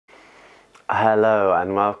Hello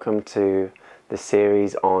and welcome to the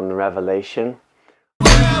series on Revelation.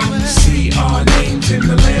 See our names in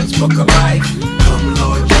the Lamb's Book of Life. Come,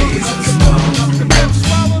 Lord Jesus, come.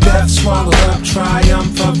 Death swallowed up,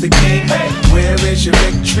 triumph of the King. Where is your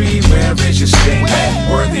victory? Where is your sting?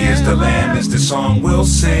 Worthy is the Lamb, is the song we'll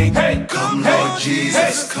sing. Come, Lord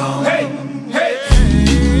Jesus, come.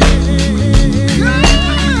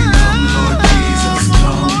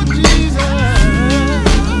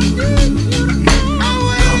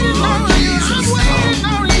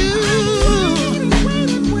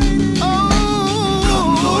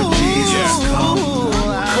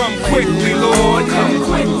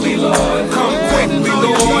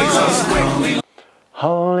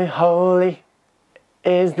 Holy, holy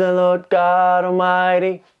is the Lord God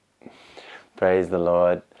Almighty. Praise the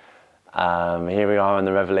Lord. Here we are in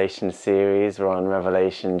the Revelation series. We're on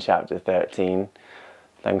Revelation chapter 13.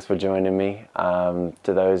 Thanks for joining me. To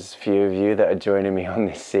those few of you that are joining me on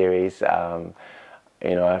this series, I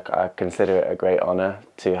consider it a great honor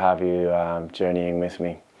to have you journeying with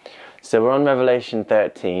me. So we're on Revelation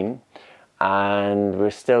 13, and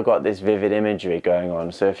we've still got this vivid imagery going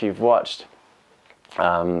on. So if you've watched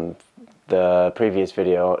the previous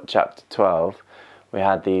video, chapter 12, we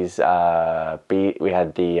had these we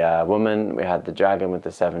had the woman, we had the dragon with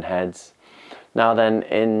the 7 heads. Now then,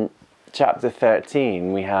 in chapter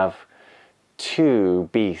 13, we have 2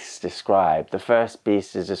 beasts described. The first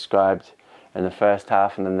beast is described in the first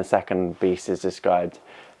half, and then the second beast is described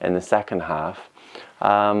in the second half.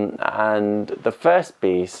 And the first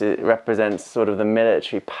beast, it represents sort of the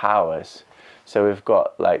military powers. So we've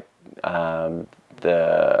got like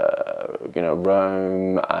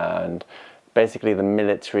Rome and basically the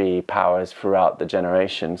military powers throughout the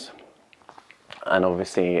generations, and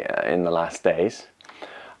obviously in the last days.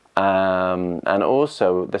 And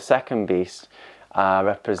also the second beast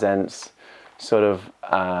represents sort of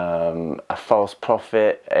a false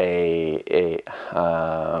prophet,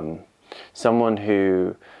 someone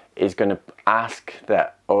who is going to ask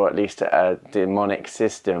that, or at least a demonic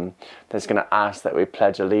system that's going to ask that we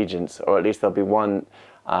pledge allegiance, or at least there'll be one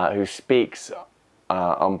who speaks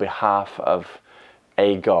on behalf of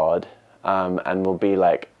a god, and will be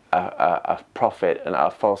like a prophet, and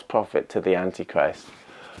a false prophet to the Antichrist.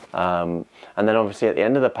 And then obviously at the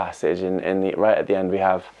end of the passage, right at the end, we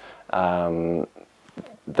have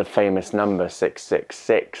the famous number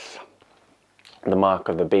 666, the mark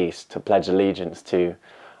of the beast, to pledge allegiance to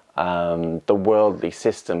the worldly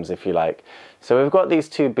systems, if you like. So we've got these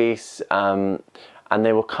 2 beasts, and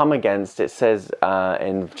they will come against, it says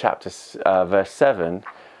in chapter verse 7,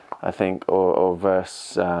 I think, or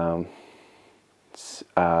verse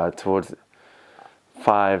towards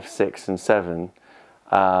 5, 6 and 7,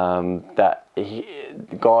 that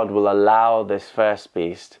God will allow this first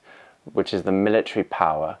beast, which is the military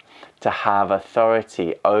power, to have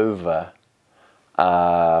authority over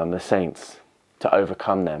the saints, to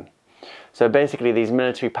overcome them. So basically these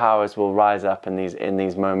military powers will rise up in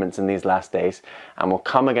these moments, in these last days, and will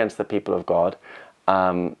come against the people of God,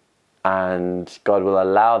 and God will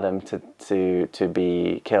allow them to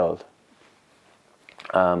be killed.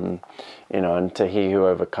 And to he who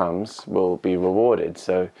overcomes will be rewarded.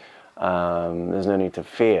 So there's no need to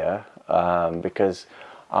fear, because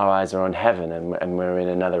our eyes are on heaven, and we're in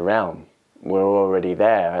another realm. We're already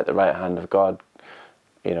there at the right hand of God.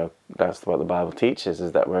 That's what the Bible teaches,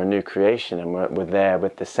 is that we're a new creation, and we're there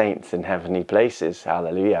with the saints in heavenly places.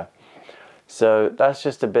 Hallelujah. So that's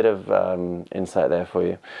just a bit of insight there for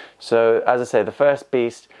you. So as I say, the first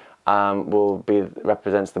beast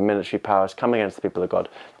represents the military powers coming against the people of God.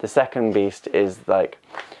 The second beast is like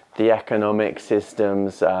the economic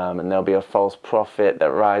systems, and there'll be a false prophet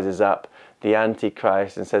that rises up, the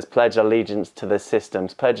Antichrist, and says, pledge allegiance to the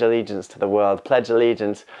systems, pledge allegiance to the world, pledge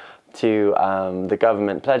allegiance to the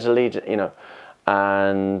government, pledge allegiance,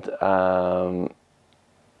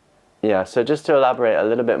 so just to elaborate a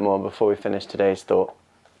little bit more before we finish today's thought,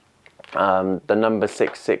 the number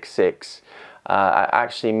 666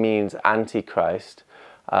 actually means Antichrist.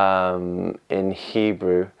 In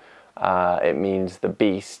Hebrew, it means the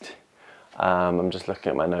beast. I'm just looking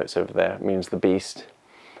at my notes over there. It means the beast.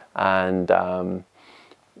 And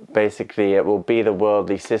basically it will be the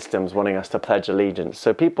worldly systems wanting us to pledge allegiance.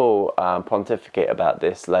 So people pontificate about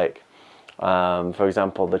this, like for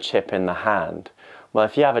example, the chip in the hand. Well,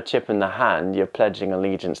 if you have a chip in the hand, you're pledging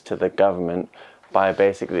allegiance to the government by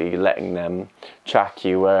basically letting them track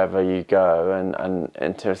you wherever you go,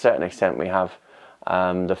 and to a certain extent we have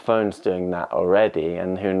the phones doing that already,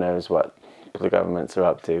 and who knows what the governments are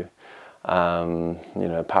up to,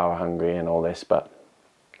 power hungry and all this. But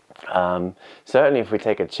Certainly if we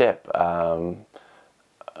take a chip, then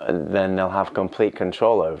they'll have complete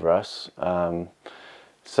control over us.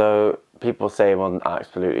 So people say, well,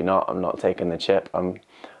 absolutely not, I'm not taking the chip. And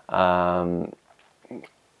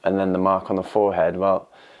then the mark on the forehead. Well,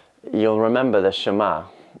 you'll remember the Shema,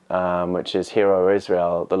 which is, Hear, O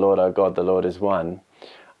Israel, the Lord our God, the Lord is one.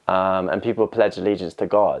 And people pledge allegiance to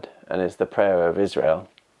God, and it's the prayer of Israel.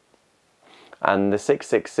 And the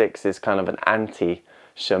 666 is kind of an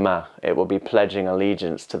anti-Shema. It will be pledging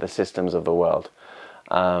allegiance to the systems of the world.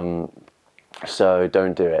 So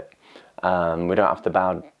don't do it. We don't have to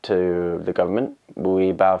bow to the government.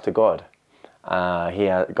 We bow to God.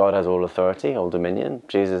 God has all authority, all dominion.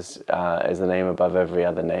 Jesus is the name above every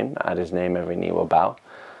other name. At his name every knee will bow.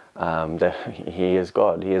 He is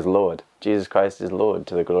God. He is Lord. Jesus Christ is Lord,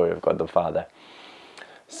 to the glory of God the Father.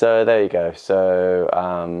 So there you go. So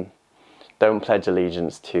don't pledge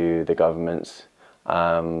allegiance to the governments.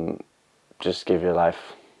 Just give your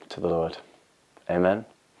life to the Lord. Amen.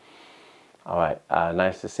 All right.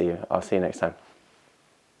 Nice to see you. I'll see you next time.